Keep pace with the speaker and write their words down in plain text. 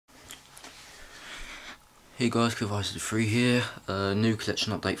Hey guys, Kivized3 here. New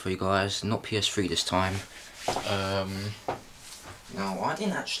collection update for you guys. Not PS3 this time. Now I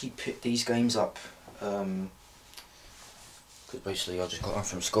didn't actually pick these games up because basically I just got home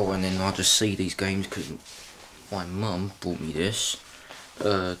from school and then I just see these games because my mum bought me this.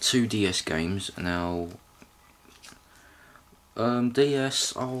 Two DS games. Now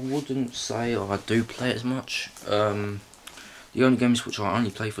DS I wouldn't say I do play as much. The only games which I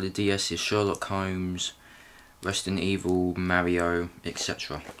only play for the DS is Sherlock Holmes, Resident Evil, Mario,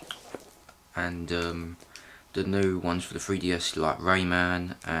 etc. And the new ones for the 3DS like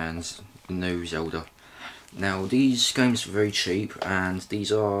Rayman and the new Zelda. Now these games are very cheap and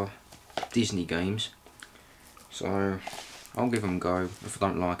these are Disney games, so I'll give them a go. If I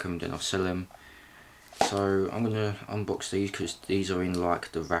don't like them then I'll sell them. So I'm going to unbox these because these are in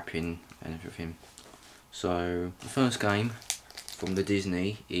like the wrapping and everything. So the first game from the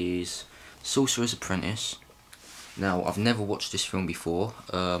Disney is Sorcerer's Apprentice. Now I've never watched this film before.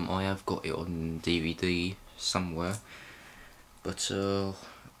 I have got it on DVD somewhere, but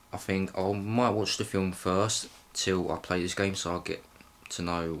I think I might watch the film first till I play this game, so I'll get to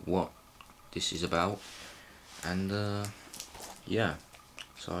know what this is about. And yeah,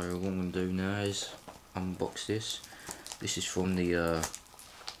 so what I'm going to do now is unbox this. This is from the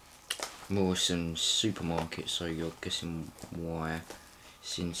Morrison supermarket, so you're guessing why,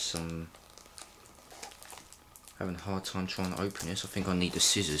 since having a hard time trying to open this. I think I need the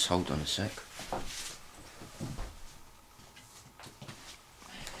scissors. Hold on a sec.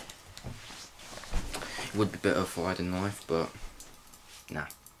 It would be better if I had a knife, but nah,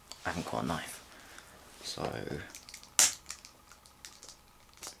 I haven't got a knife. So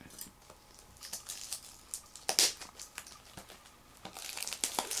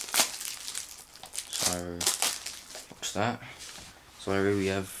what's that? So here we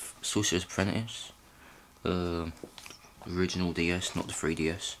have Sorcerer's Apprentice. Original DS, not the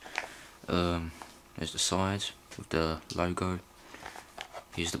 3DS. There's the side with the logo.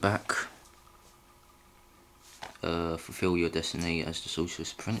 Here's the back. Fulfill your destiny as the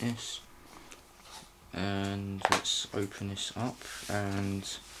Sorcerer's Apprentice. And let's open this up. And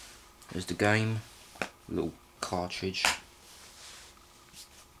there's the game, little cartridge.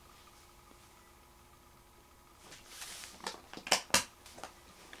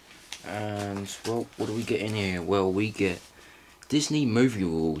 And well, what do we get in here? Well, we get Disney Movie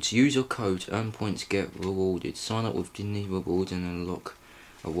Rewards. Use your code, earn points, get rewarded. Sign up with Disney Rewards and unlock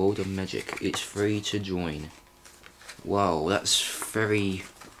a world of magic. It's free to join. Wow, that's very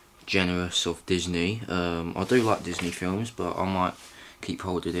generous of Disney. I do like Disney films, but I might keep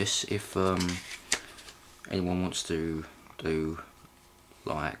hold of this if anyone wants to do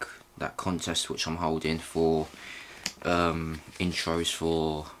like that contest which I'm holding for intros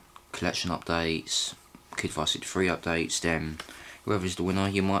for collection updates, Kidvice3 updates. Then whoever's the winner,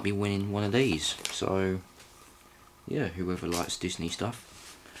 you might be winning one of these. So yeah, whoever likes Disney stuff.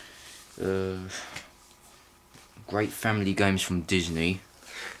 Great family games from Disney.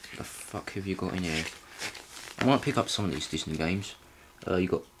 What the fuck have you got in here? I might pick up some of these Disney games. You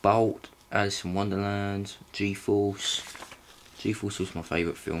got Bolt, Alice in Wonderland, G-Force. G-Force was my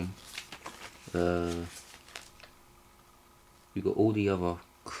favourite film. You got all the other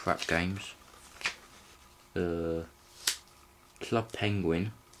crap games. Club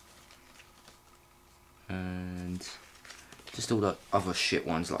Penguin, and just all the other shit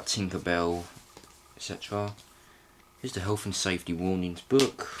ones like Tinkerbell, etc. Here's the health and safety warnings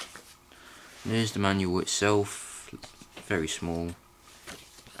book. And there's the manual itself, very small.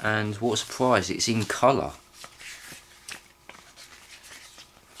 And what a surprise, it's in colour.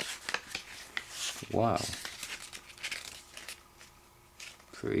 Wow.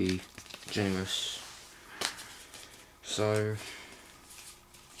 Pretty generous. So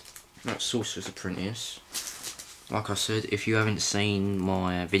that's Sorcerer's Apprentice. Like I said, if you haven't seen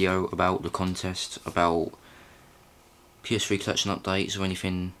my video about the contest, about PS3 collection updates or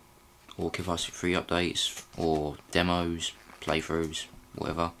anything, or Kidvice3 updates or demos, playthroughs,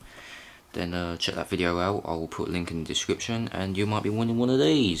 whatever, then check that video out. I will put a link in the description and you might be winning one of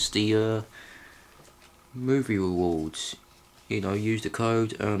these, the movie rewards. You know, use the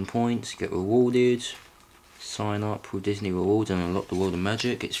code, earn points, get rewarded, sign up with Disney Rewards and unlock the world of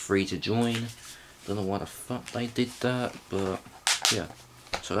magic. It's free to join. Don't know why the fuck they did that, but yeah.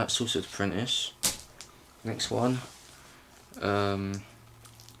 So that's Sorcerer's Apprentice. Next one.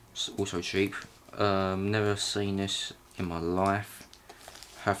 It's also cheap. Never seen this in my life.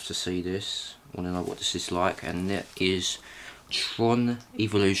 Have to see this. Want to know what this is like, and that is Tron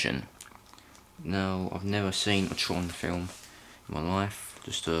Evolution. Now, I've never seen a Tron film in my life.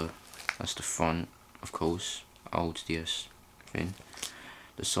 Just that's the front. of course, old DS thing.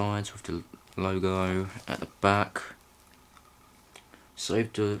 The sides with the logo at the back.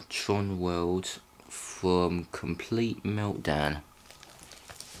 Save the Tron world from complete meltdown.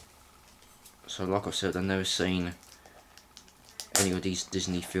 So like I said, I've never seen any of these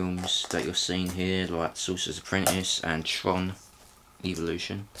Disney films that you're seeing here, like Sorcerer's Apprentice and Tron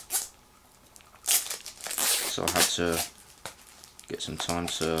Evolution. So I had to get some time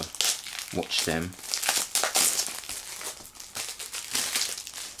to watch them.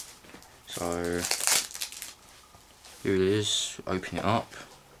 So here it is, open it up,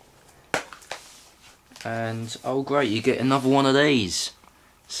 and oh great, you get another one of these.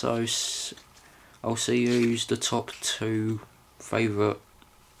 So I'll see who's the top 2 favourite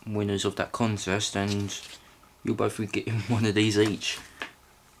winners of that contest, and you'll both be getting one of these each.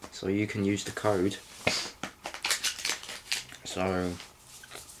 So you can use the code. So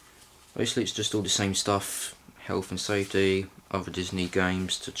basically it's just all the same stuff, health and safety, other Disney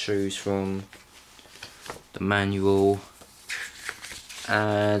games to choose from, the manual,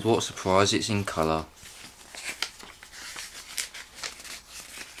 and what a surprise, it's in colour.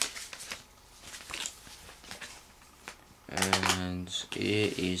 And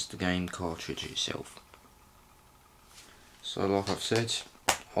here is the game cartridge itself. So like I've said,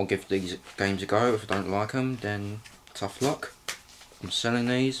 I'll give these games a go. If I don't like them, then tough luck. I'm selling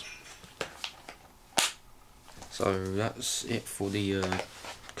these. So that's it for the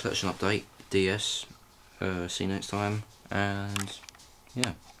collection update DS. See you next time, and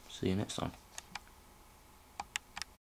yeah, see you next time.